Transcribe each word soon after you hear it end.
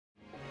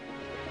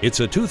It's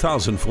a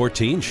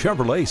 2014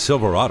 Chevrolet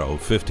Silverado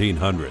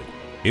 1500.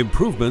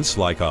 Improvements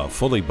like a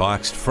fully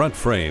boxed front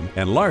frame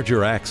and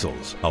larger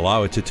axles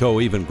allow it to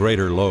tow even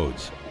greater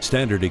loads.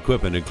 Standard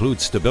equipment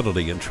includes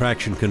stability and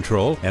traction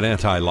control and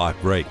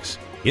anti-lock brakes.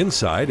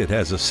 Inside, it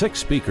has a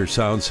 6-speaker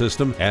sound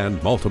system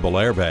and multiple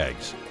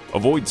airbags.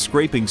 Avoid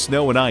scraping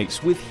snow and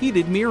ice with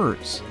heated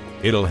mirrors.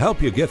 It'll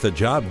help you get the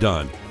job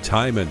done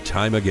time and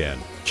time again.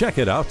 Check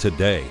it out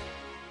today.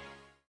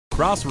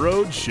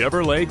 Crossroads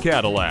Chevrolet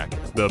Cadillac.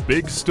 The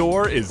big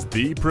store is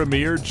the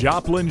premier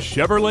Joplin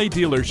Chevrolet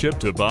dealership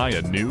to buy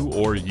a new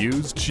or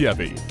used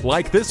Chevy,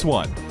 like this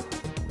one.